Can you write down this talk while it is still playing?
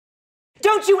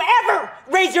Don't you ever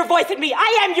raise your voice at me!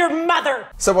 I am your mother!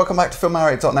 So welcome back to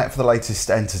FilmMarriott.net for the latest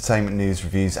entertainment news,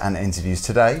 reviews and interviews.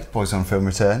 Today, Boys on Film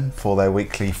return for their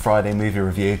weekly Friday movie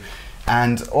review.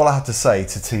 And all I have to say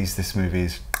to tease this movie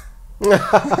is...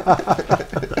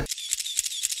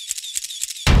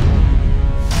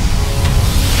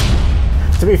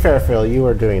 To be fair, Phil, you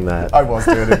were doing that. I was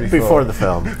doing it before. Before the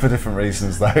film. For different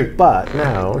reasons, though. But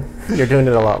now, you're doing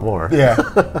it a lot more. Yeah.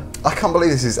 I can't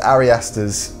believe this is Ari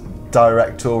Aster's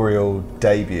directorial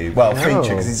debut. Well,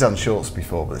 feature, because he's done shorts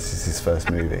before, but this is his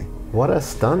first movie. What a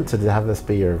stunt to have this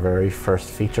be your very first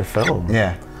feature film.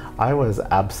 Yeah. I was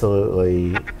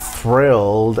absolutely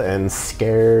thrilled and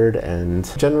scared and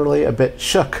generally a bit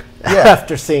shook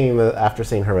after seeing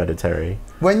Hereditary.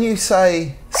 When you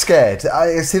say scared,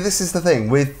 I see this is the thing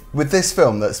with this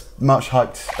film that's much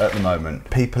hyped at the moment.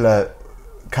 People are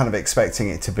kind of expecting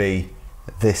it to be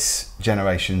this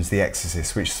generation's The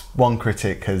Exorcist, which one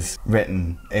critic has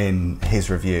written in his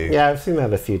review. Yeah, I've seen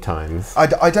that a few times.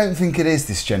 I don't think it is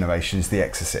this generation's The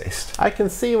Exorcist. I can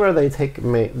see where they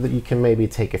you can maybe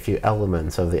take a few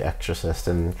elements of The Exorcist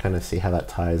and kind of see how that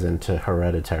ties into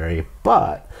Hereditary,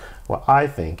 but what I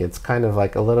think it's kind of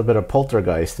like a little bit of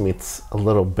Poltergeist meets a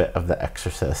little bit of The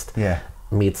Exorcist. Yeah.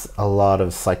 Meets a lot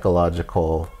of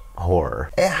psychological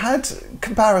horror. It had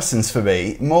comparisons for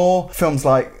me, more films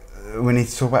like We Need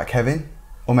to Talk About Kevin,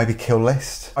 or maybe Kill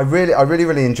List. I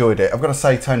really enjoyed it. I've got to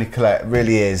say, Toni Collette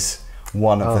really is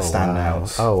one of the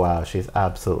standouts. Wow. Oh wow, she's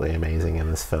absolutely amazing in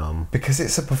this film. Because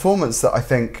it's a performance that I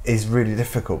think is really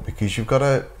difficult, because you've got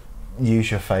to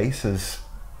use your face as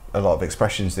a lot of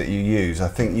expressions that you use. I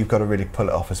think you've got to really pull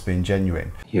it off as being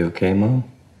genuine. You okay, Mom?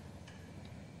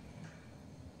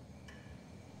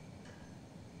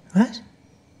 What?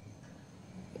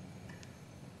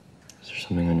 Is there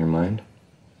something on your mind?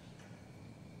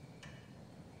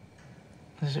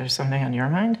 Is there something on your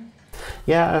mind?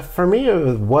 Yeah, for me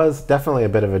it was definitely a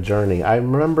bit of a journey. I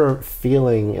remember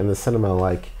feeling in the cinema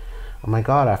like, oh my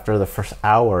god, after the first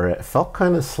hour it felt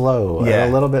kind of slow, and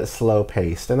a little bit slow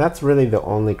paced, and that's really the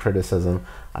only criticism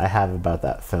I have about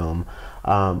that film.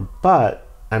 But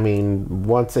I mean,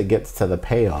 once it gets to the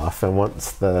payoff and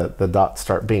once the dots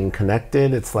start being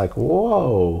connected, it's like,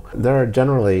 whoa. There are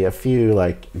generally a few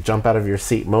like jump out of your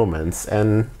seat moments,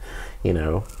 and you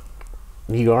know,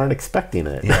 you aren't expecting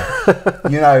it. Yeah.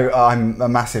 You know, I'm a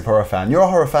massive horror fan. You're a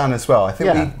horror fan as well. I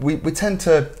think we tend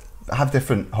to have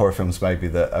different horror films maybe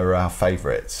that are our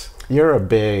favourites. You're a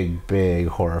big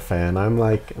horror fan. I'm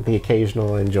like the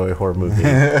occasional enjoy horror movie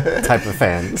type of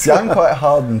fan. See, I'm quite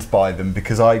hardened by them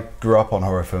because I grew up on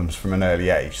horror films from an early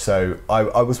age. So I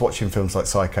was watching films like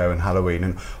Psycho and Halloween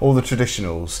and all the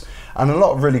traditionals, and a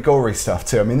lot of really gory stuff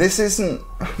too. I mean, this isn't,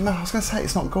 no, I was going to say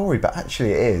it's not gory, but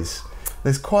actually it is.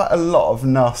 There's quite a lot of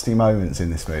nasty moments in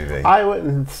this movie. I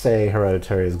wouldn't say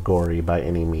Hereditary is gory by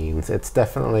any means. It's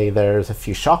definitely, there's a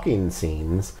few shocking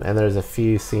scenes, and there's a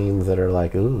few scenes that are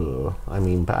like, ooh. I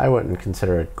mean, but I wouldn't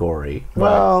consider it gory.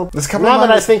 Right. Well, now that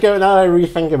I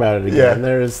rethink about it again,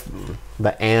 there's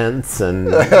the ants, and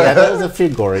there's a few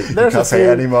gory. There's can't say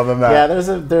any more than that. Yeah,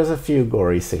 there's a few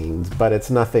gory scenes, but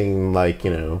it's nothing like, you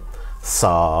know,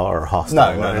 Saw or Hostel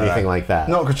or anything like that.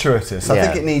 Not gratuitous. I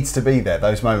think it needs to be there.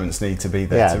 Those moments need to be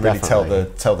there to really tell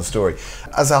the story.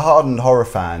 As a hardened horror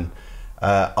fan,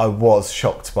 I was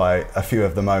shocked by a few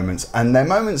of the moments, and they're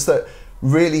moments that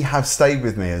really have stayed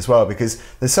with me as well, because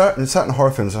there's certain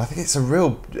horror films, and I think it's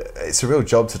a real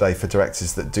job today for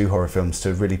directors that do horror films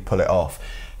to really pull it off.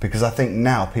 Because I think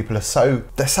now people are so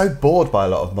bored by a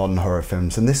lot of modern horror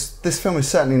films, and this film is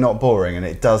certainly not boring, and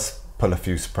it does pull a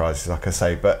few surprises, like I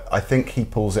say, but I think he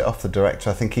pulls it off, the director.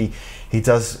 I think he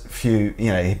does few,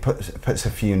 you know, he puts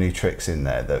a few new tricks in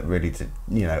there that really,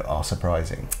 you know, are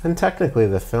surprising. And technically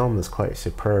the film is quite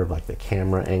superb, like the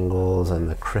camera angles and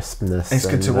the crispness. It's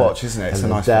good to watch, isn't it? It's a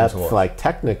nice film to watch. Like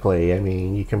technically, I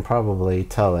mean, you can probably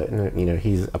tell that, you know,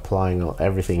 he's applying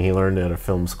everything he learned at a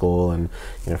film school and,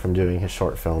 you know, from doing his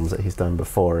short films that he's done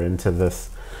before into this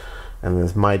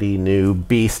mighty new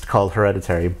beast called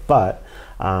Hereditary. But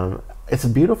it's a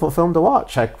beautiful film to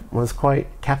watch. I was quite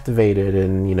captivated,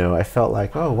 and you know, I felt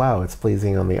like, oh wow, it's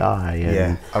pleasing on the eye. And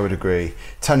yeah, I would agree.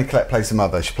 Toni Collette plays the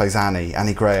mother. She plays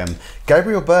Annie Graham.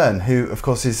 Gabriel Byrne, who of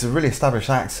course is a really established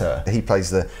actor, he plays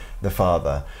the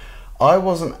father. I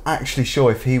wasn't actually sure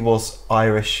if he was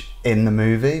Irish in the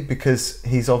movie, because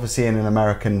he's obviously in an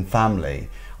American family.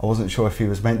 I wasn't sure if he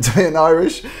was meant to be an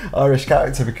Irish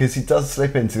character, because he does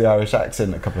slip into the Irish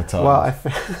accent a couple of times.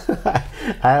 Well,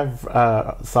 I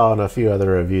have saw in a few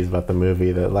other reviews about the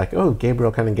movie that like, oh,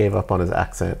 Gabriel kind of gave up on his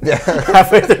accent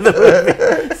halfway through the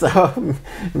movie. So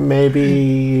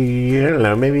maybe, I don't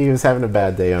know, maybe he was having a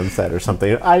bad day on set or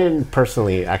something. I didn't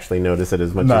personally actually notice it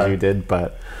as much as you did,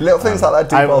 but little things like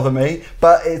that do bother me.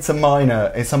 But it's a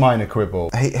minor quibble.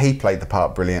 He played the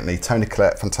part brilliantly. Toni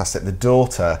Collette, fantastic. The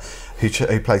daughter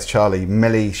who plays Charlie,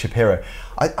 Millie Shapiro.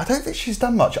 I don't think she's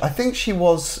done much. I think she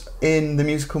was in the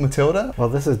musical Matilda. Well,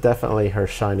 this is definitely her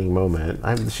shining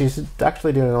moment. She's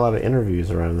actually doing a lot of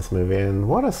interviews around this movie, and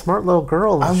what a smart little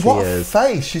girl that she is. And what a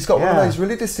face! She's got one of those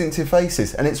really distinctive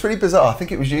faces, and it's really bizarre. I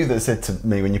think it was you that said to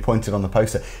me when you pointed on the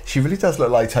poster, she really does look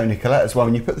like Toni Collette as well.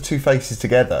 When you put the two faces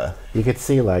together, you could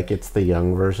see like it's the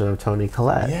young version of Toni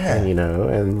Collette. Yeah. And, you know,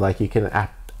 and like you can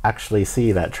actually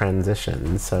see that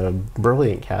transition. So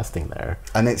brilliant casting there.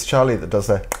 And it's Charlie that does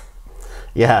the...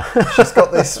 Yeah. She's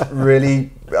got this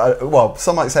really, well,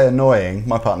 some might say annoying,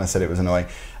 my partner said it was annoying,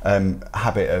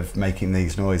 habit of making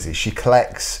these noises. She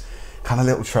collects kind of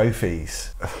little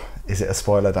trophies. Is it a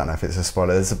spoiler? I don't know if it's a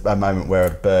spoiler. There's a moment where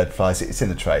a bird flies, it's in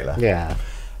the trailer. Yeah.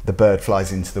 The bird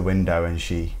flies into the window and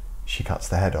she cuts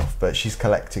the head off, but she's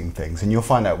collecting things, and you'll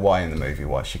find out why in the movie,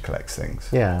 why she collects things.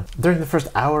 Yeah. During the first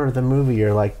hour of the movie,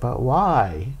 you're like, but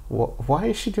why? Why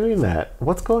is she doing that?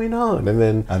 What's going on? And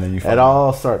then you find it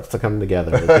all starts to come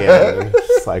together at the end. It's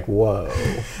just like, whoa.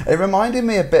 It reminded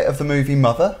me a bit of the movie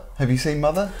Mother. Have you seen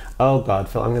Mother? Oh God,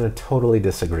 Phil, I'm going to totally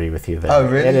disagree with you there. Oh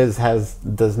really?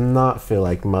 It does not feel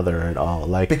like Mother at all.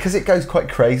 Like, because it goes quite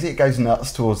crazy. It goes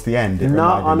nuts towards the end.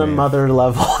 Not on a Mother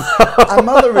level. And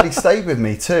Mother really stayed with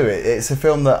me too. It's a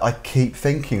film that I keep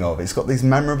thinking of. It's got these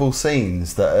memorable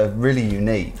scenes that are really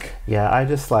unique. Yeah, I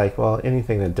just like, well,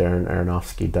 anything that Darren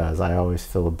Aronofsky does, I always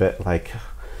feel a bit like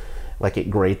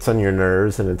it grates on your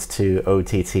nerves and it's too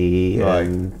OTT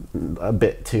and a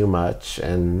bit too much,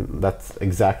 and that's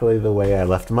exactly the way I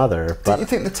left Mother. But did you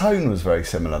think the tone was very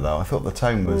similar though? I thought the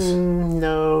tone was...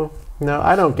 No,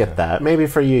 I don't get that. Maybe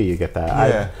for you get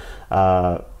that.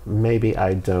 Yeah. Maybe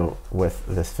I don't with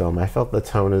this film. I felt the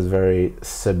tone is very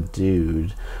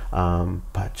subdued,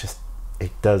 but just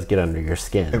it does get under your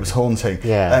skin. It was haunting.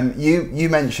 Yeah. You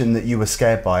mentioned that you were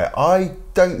scared by it. I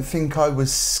don't think I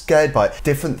was scared by it.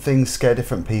 Different things scare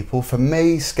different people. For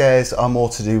me, scares are more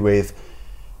to do with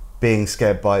being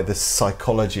scared by the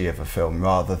psychology of a film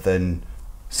rather than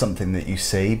something that you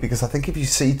see, because I think if you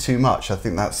see too much, I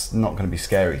think that's not going to be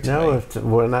scary to me.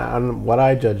 What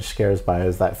I judge scares by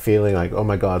is that feeling like, oh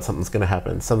my God, something's going to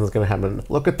happen. Something's going to happen.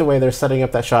 Look at the way they're setting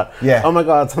up that shot. Yeah. Oh my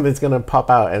God, something's going to pop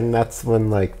out. And that's when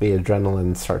like the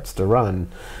adrenaline starts to run.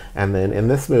 And then in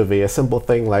this movie, a simple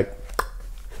thing like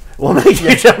will make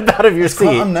you jump out of your seat.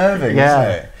 It's quite unnerving, isn't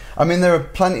it? I mean, there are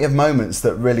plenty of moments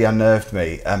that really unnerved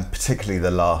me, and particularly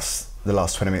the last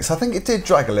 20 minutes. I think it did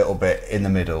drag a little bit in the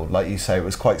middle. Like you say, it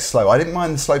was quite slow. I didn't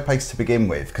mind the slow pace to begin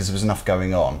with because there was enough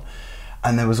going on.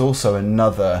 And there was also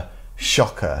another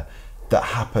shocker that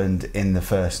happened in the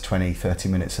first 20-30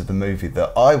 minutes of the movie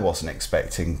that I wasn't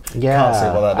expecting. Yeah, can't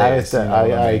say what that is.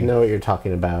 I know what you're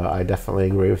talking about. I definitely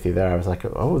agree with you there. I was like,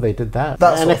 oh, they did that.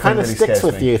 And it kind of sticks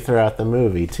with you throughout the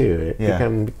movie too.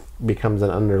 It becomes an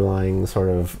underlying sort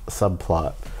of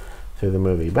subplot through the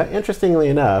movie. But interestingly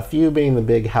enough, you being the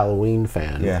big Halloween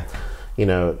fan, you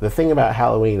know, the thing about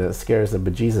Halloween that scares the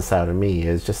bejesus out of me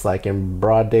is just like in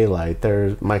broad daylight,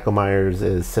 Michael Myers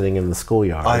is sitting in the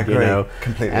schoolyard. I agree, you know?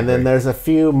 completely. And then there's a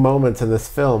few moments in this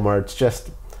film where it's just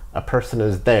a person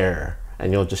is there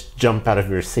and you'll just jump out of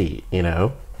your seat, you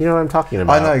know? You know what I'm talking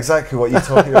about? I know exactly what you're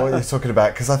talking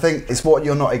about, because I think it's what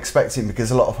you're not expecting,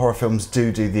 because a lot of horror films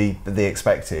do the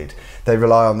expected. They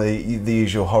rely on the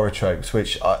usual horror tropes,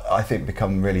 which I think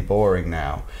become really boring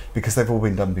now because they've all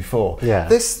been done before. Yeah.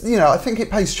 This, you know, I think it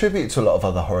pays tribute to a lot of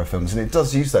other horror films, and it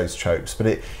does use those tropes, but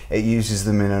it uses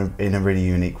them in a really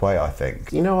unique way, I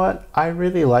think. You know what? I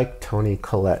really like Toni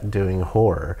Collette doing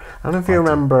horror. I don't know if you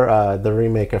remember the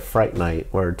remake of Fright Night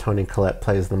where Toni Collette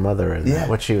plays the mother in that,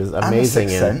 which she was amazing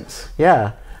in.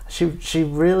 Yeah, she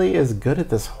really is good at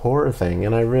this horror thing,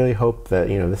 and I really hope that,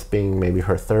 you know, this being maybe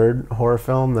her third horror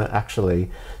film, that actually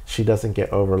she doesn't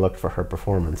get overlooked for her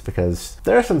performance, because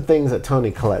there are some things that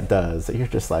Toni Collette does that you're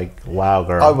just like, wow,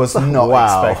 girl. I was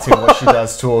not expecting what she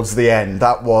does towards the end.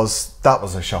 That was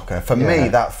a shocker for me.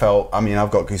 That felt, I mean,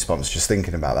 I've got goosebumps just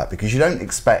thinking about that, because you don't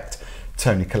expect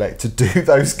Toni Collette to do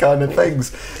those kind of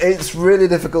things. It's really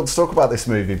difficult to talk about this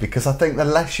movie because I think the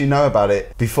less you know about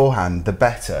it beforehand, the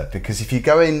better. Because if you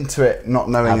go into it not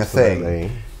knowing a thing,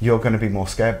 you're going to be more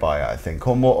scared by it, I think,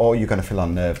 or you're going to feel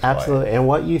unnerved Absolutely. by it. And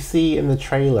what you see in the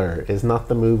trailer is not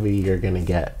the movie you're going to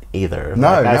get either. No,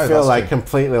 I feel like true.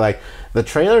 completely like the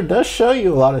trailer does show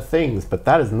you a lot of things, but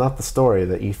that is not the story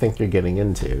that you think you're getting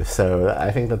into. So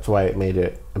I think that's why it made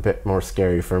it a bit more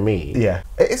scary for me. Yeah,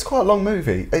 it's quite a long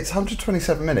movie. It's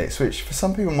 127 minutes, which for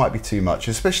some people might be too much,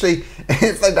 especially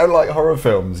if they don't like horror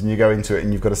films and you go into it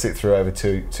and you've got to sit through over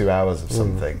two hours of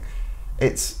something.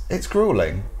 It's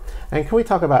grueling. And can we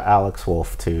talk about Alex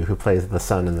Wolff too, who plays the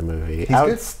son in the movie? He's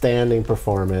Outstanding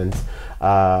performance.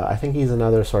 I think he's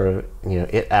another sort of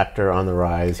it actor on the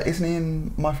rise. Isn't he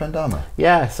in My Friend Dahmer?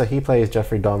 Yeah, so he plays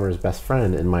Jeffrey Dahmer's best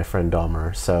friend in My Friend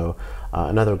Dahmer. So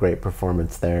another great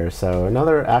performance there. So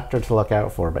another actor to look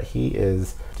out for, but he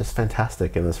is just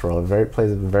fantastic in this role.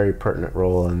 Plays a very pertinent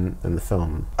role in the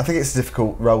film. I think it's a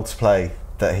difficult role to play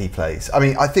that he plays. I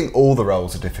mean, I think all the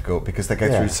roles are difficult because they go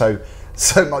through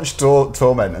so much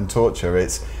torment and torture.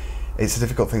 It's a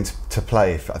difficult thing to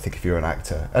play, if you're an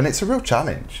actor, and it's a real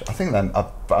challenge. I think I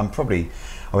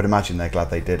would imagine they're glad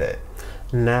they did it.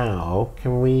 Now,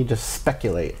 can we just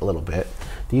speculate a little bit?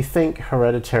 Do you think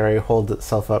Hereditary holds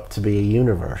itself up to be a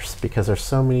universe? Because there's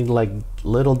so many like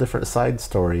little different side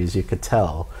stories you could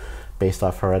tell based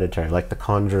off Hereditary, like the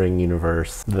Conjuring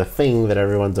universe. The thing that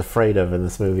everyone's afraid of in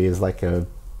this movie is like an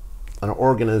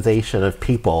organization of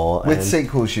people. With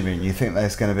sequels, you mean? You think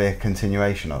there's going to be a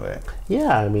continuation of it?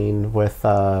 Yeah, I mean, with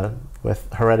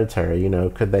Hereditary,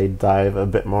 could they dive a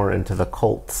bit more into the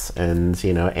cults and,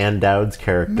 Ann Dowd's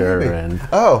character? Maybe. And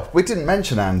oh, we didn't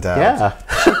mention Ann Dowd. Yeah.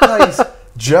 She plays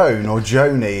Joan, or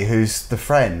Joni, who's the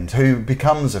friend, who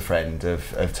becomes a friend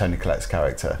of Toni Collette's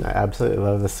character. I absolutely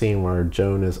love the scene where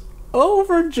Joan is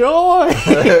overjoyed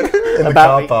in the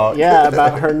car park. Yeah,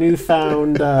 about her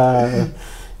newfound thing.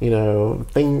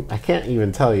 I can't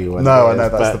even tell you what No, it I know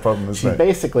is, that's but the problem, isn't she's it?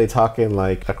 basically talking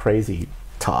like a crazy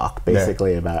talk,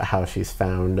 basically, about how she's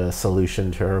found a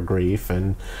solution to her grief.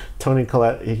 And Toni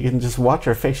Collette, you can just watch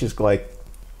her face. She's like,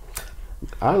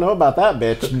 I don't know about that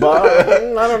bitch, but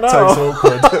I don't know. It's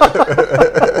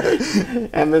awkward.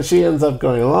 And then she ends up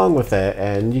going along with it,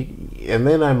 and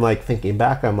then I'm like thinking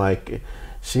back, I'm like,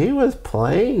 she was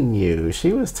playing you.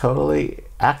 She was totally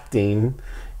acting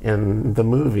in the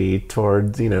movie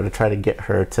towards, to try to get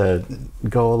her to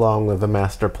go along with the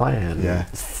master plan. Yeah.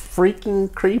 It's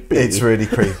freaking creepy. It's really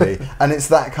creepy. And it's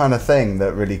that kind of thing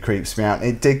that really creeps me out.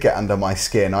 It did get under my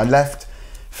skin. I left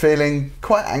feeling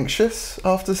quite anxious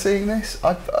after seeing this.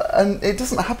 And it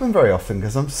doesn't happen very often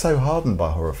because I'm so hardened by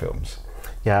horror films.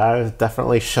 Yeah, I was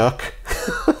definitely shook,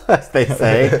 as they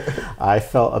say. I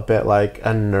felt a bit like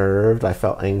unnerved. I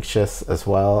felt anxious as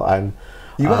well.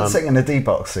 You weren't sitting in a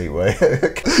D-box seat, were you?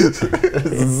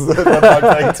 The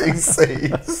vibrating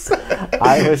seats.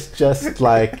 I was just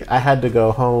like, I had to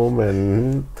go home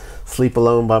and sleep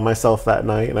alone by myself that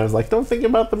night, and I was like, don't think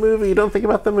about the movie, don't think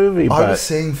about the movie. I was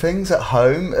seeing things at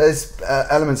home. There's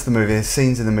elements of the movie, there's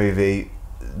scenes in the movie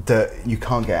that you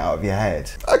can't get out of your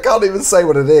head. I can't even say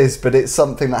what it is, but it's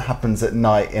something that happens at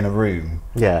night in a room.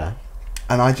 Yeah.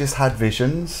 And I just had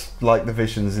visions, like the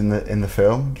visions in the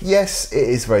film. Yes, it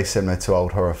is very similar to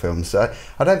old horror films. I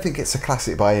don't think it's a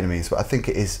classic by any means, but I think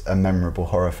it is a memorable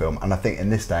horror film. And I think in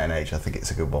this day and age, I think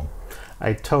it's a good one.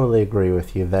 I totally agree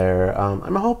with you there.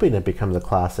 I'm hoping it becomes a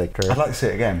classic. I'd like to see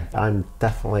it again. I'm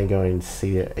definitely going to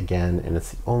see it again, and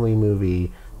it's the only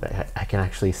movie that I can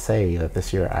actually say that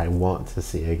this year I want to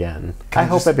see again. I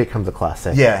hope it becomes a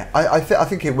classic. Yeah, I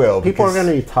think it will. People are going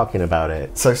to be talking about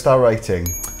it. So star rating,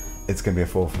 it's going to be a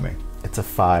 4 for me. It's a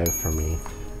 5 for me.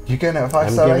 You're giving it a 5-star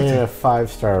rating? I'm giving it a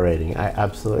 5-star rating. I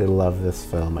absolutely love this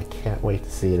film. I can't wait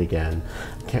to see it again.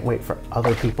 I can't wait for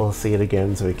other people to see it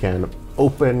again so we can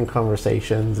open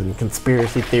conversations and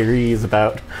conspiracy theories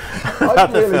about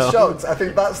I'm really shocked. I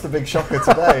think that's the big shocker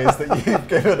today, is that you've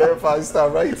given it a 5-star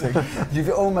rating. You've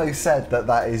almost said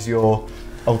that is your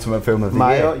ultimate film of the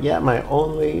year. Yeah, my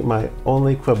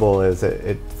only quibble is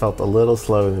it felt a little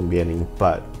slow in the beginning,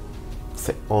 but it's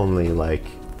the only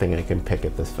thing I can pick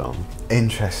at this film.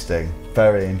 Interesting,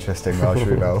 very interesting,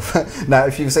 Rudolph. Now,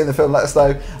 if you've seen the film, let us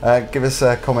know. Give us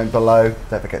a comment below.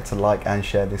 Don't forget to like and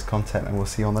share this content, and we'll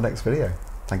see you on the next video.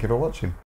 Thank you for watching.